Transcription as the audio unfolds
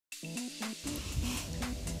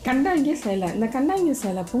கண்டாங்கி சேலை. இந்த கண்டாங்கி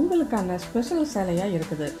சேலை பொங்கலுக்கான ஸ்பெஷல் சேலையாக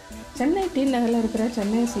இருக்குது. சென்னை டி நகரில் இருக்கிற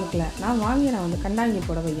சென்னை சில்கில் நான் வாங்கின வந்து கண்டாங்கி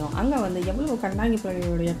புடவையும், அங்கே வந்து எவ்வளோ கண்டாங்கி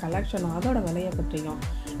புடவையுடைய கலெக்ஷனும் அதோட விலையை பற்றியும்,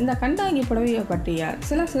 இந்த கண்டாங்கி புடவையை பற்றிய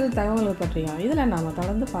சில தகவல்கள் பற்றியும் இதில் நாம்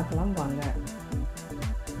தொடர்ந்து பார்க்கலாம் வாங்க.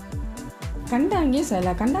 கண்டாங்கி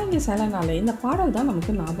சேலை. கண்டாங்கி சேலைனாலே இந்த பாடல் தான்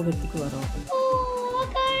நமக்கு ஞாபகத்துக்கு வரும்.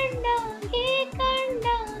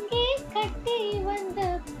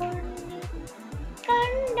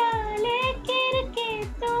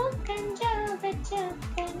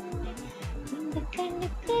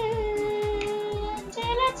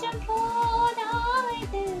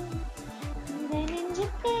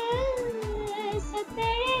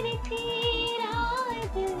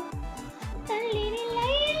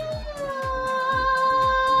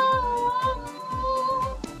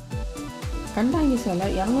 கண்டாங்கி சேலை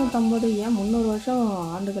 250 ஏன் 300 வருஷம்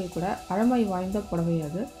ஆண்டுகள் கூட பழமை வாய்ந்த புடவை.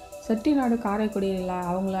 அது செட்டிநாடு காரைக்குடியில்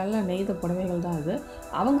அவங்களால நெய்த புடவைகள் தான் அது.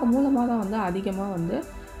 அவங்க மூலமாக தான் வந்து அதிகமாக வந்து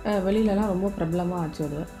வெளியிலலாம் ரொம்ப பிரபலமாக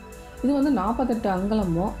ஆச்சு. இது வந்து 48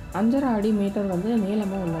 அங்குலமும் 5.5 அடி மீட்டர் வந்து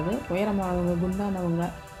நீளமும் உள்ளது. உயரமானவங்க, குண்டானவங்க,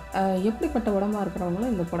 எப்படிப்பட்ட உடம்பாக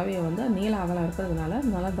இருக்கிறவங்களும் இந்த புடவையை வந்து நீள அகலம் இருக்கிறதுனால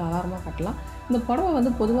நல்லா தாராளமாக கட்டலாம். இந்த புடவை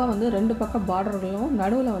வந்து பொதுவாக வந்து 2 பக்கம் பார்டர்களும்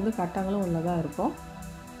நடுவில் வந்து கட்டங்களும் உள்ளதாக இருக்கும்.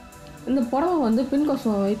 இந்த புடவை வந்து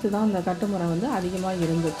பின்கொசுவை வைத்து தான் இந்த கட்டுமுறை வந்து அதிகமாக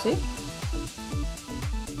இருந்துச்சு.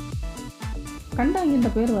 கண்டாங்கின்ற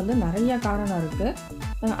பேர் வந்து நிறைய காரணம் இருக்குது.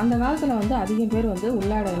 அந்த காலத்தில் வந்து அதிகம் பேர் வந்து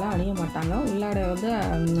உள்ளாடையெல்லாம் அணிய மாட்டாங்க. உள்ளாடை வந்து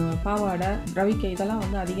பாவாடை, ரவிக்கை இதெல்லாம்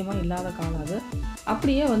வந்து அதிகமாக இல்லாத காலம் அது.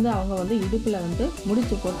 அப்படியே வந்து அவங்க வந்து இடுப்பில் வந்து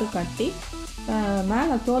முடிச்சு போட்டு கட்டி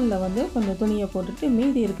மேலே தோலில் வந்து கொஞ்சம் துணியை போட்டுட்டு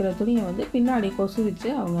மீதி இருக்கிற துணியை வந்து பின்னாடி கொசு வச்சு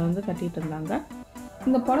அவங்க வந்து கட்டிகிட்டு இருந்தாங்க.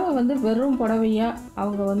 இந்த புடவை வந்து வெறும் புடவையாக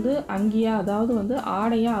அவங்க வந்து அங்கேயா, அதாவது வந்து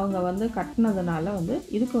ஆடையாக அவங்க வந்து கட்டினதுனால வந்து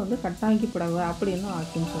இதுக்கு வந்து கட்டாங்கி புடவை அப்படின்னு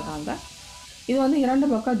ஆக்கின்னு சொல்கிறாங்க. இது வந்து 2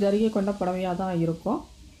 பக்கம் ஜரிகை கொண்ட புடவையாக தான் இருக்கும்.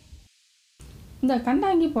 இந்த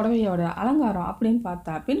கண்டாங்கி புடவையோட அலங்காரம் அப்படின்னு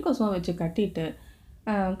பார்த்தா பின்கொசுவை வச்சு கட்டிட்டு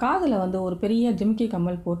காதில் வந்து ஒரு பெரிய ஜிம்கி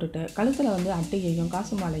கம்மல் போட்டுட்டு, கழுத்தில் வந்து அட்டிகையும்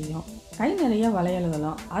காசு மாலையும், கை நிறைய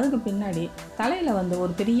வளையல்களும், அதுக்கு பின்னாடி தலையில் வந்து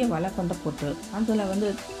ஒரு பெரிய வலை கொண்ட போட்டு அதில் வந்து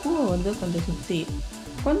பூவை வந்து கொஞ்சம் சுற்றி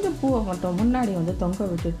கொஞ்சம் பூவை மட்டும் முன்னாடி வந்து தொங்க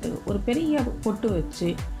விட்டுட்டு ஒரு பெரிய பொட்டு வச்சு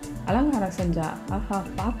அலங்காரம் செஞ்சால் ஆஹா,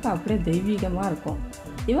 பார்க்க அப்படியே தெய்வீகமாக இருக்கும்.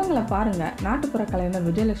 இவங்களை பாருங்கள், நாட்டுப்புற கலைஞர்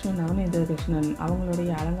விஜயலட்சுமி நவநீத கிருஷ்ணன்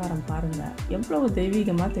அவங்களுடைய அலங்காரம் பாருங்கள், எவ்வளவு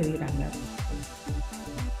தெய்வீகமாக தெரிகிறாங்க.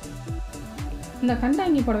 இந்த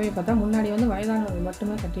கண்டாங்கி புடவையை பார்த்தா முன்னாடி வந்து வயதானவர்கள்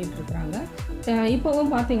மட்டுமே கட்டிகிட்டு இருக்கிறாங்க.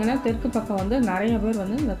 இப்போவும் பார்த்திங்கன்னா தெற்கு பக்கம் வந்து நிறைய பேர்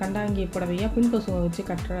வந்து இந்த கண்டாங்கி புடவையை பின்கொசுவை வச்சு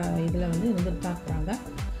கட்டுற இதில் வந்து இருந்துட்டு தான் இருக்கிறாங்க.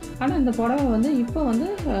 ஆனால் இந்த புடவை வந்து இப்போ வந்து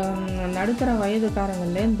நடுத்தர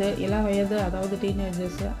வயதுக்காரங்கள்லேருந்து இள வயது, அதாவது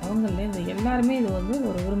டீனேஜர்ஸ் அவங்கள்லேருந்து எல்லாருமே இது வந்து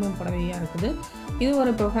ஒரு விரும்பும் புடவையாக இருக்குது. இது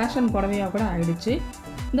ஒரு இப்போ ஃபேஷன் புடவையாக கூட ஆகிடுச்சு.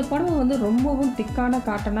 இந்த புடவை வந்து ரொம்பவும் திக்கான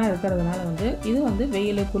காட்டனாக இருக்கிறதுனால வந்து இது வந்து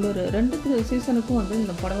வெயில், குளிர் 2 சீசனுக்கும் வந்து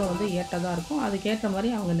இந்த புடவை வந்து ஏற்றதாக இருக்கும். அதுக்கேற்ற மாதிரி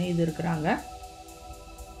அவங்க நெய்து இருக்கிறாங்க.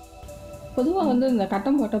 பொதுவாக வந்து இந்த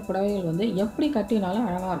கட்டம் போட்ட புடவைகள் வந்து எப்படி கட்டினாலும்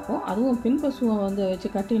அழகாக இருக்கும். அதுவும் பின்கொசுவை வந்து வச்சு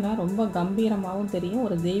கட்டினா ரொம்ப கம்பீரமாகவும் தெரியும்,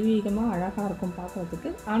 ஒரு தெய்வீகமாக அழகாக இருக்கும்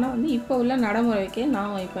பார்க்குறதுக்கு. ஆனால் வந்து இப்போ உள்ள நடைமுறைக்கு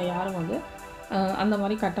நாம் இப்போ யாரும் வந்து அந்த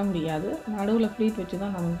மாதிரி கட்ட முடியாது. நடுவில் ஃப்ளீட் வச்சு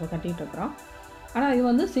தான் நம்ம இப்போ கட்டிகிட்டு இருக்கிறோம். ஆனால் இது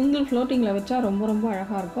வந்து சிங்கிள் ஃப்ளோட்டிங்கில் வச்சா ரொம்ப ரொம்ப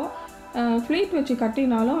அழகாக இருக்கும். ஃப்ளீட் வச்சு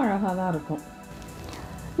கட்டினாலும் அழகாக தான் இருக்கும்.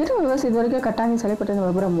 இது வரைக்கும் கட்டாங்கி சேலை பற்றி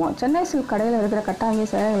விபரமும் சென்னை சில்க் கடையில் இருக்கிற கட்டாங்கி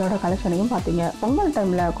சேலைகளோட கலெக்ஷனையும் பார்த்தீங்க. பொங்கல்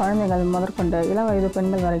டைமில் குழந்தைகள் முதற்கொண்டு இள வயது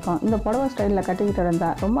பெண்கள் வரைக்கும் இந்த புடவை ஸ்டைலில் கட்டிக்கிட்டு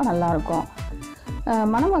இருந்தால் ரொம்ப நல்லாயிருக்கும்.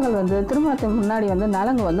 மணமகள் வந்து திருமணத்துக்கு முன்னாடி வந்து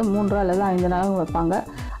நலங்கு வந்து 3 அல்லது 5 நலங்கு வைப்பாங்க.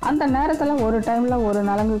 அந்த நேரத்தில் ஒரு டைமில் ஒரு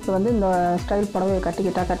நலங்குக்கு வந்து இந்த ஸ்டைல் புடவையை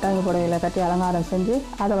கட்டிக்கிட்டால், கட்டாங்கி புடவையில் கட்டி அலங்காரம் செஞ்சு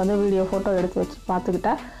அதை வந்து வீடியோ ஃபோட்டோ எடுத்து வச்சு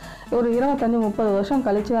பார்த்துக்கிட்டா ஒரு 25-30 வருஷம்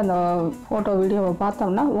கழித்து அந்த ஃபோட்டோ வீடியோவை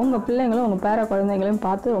பார்த்தோம்னா உங்கள் பிள்ளைங்களும் உங்கள் பேர குழந்தைங்களையும்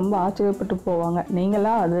பார்த்து ரொம்ப ஆச்சரியப்பட்டு போவாங்க,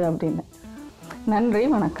 நீங்களா அது அப்படின்னு. நன்றி,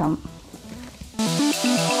 வணக்கம்.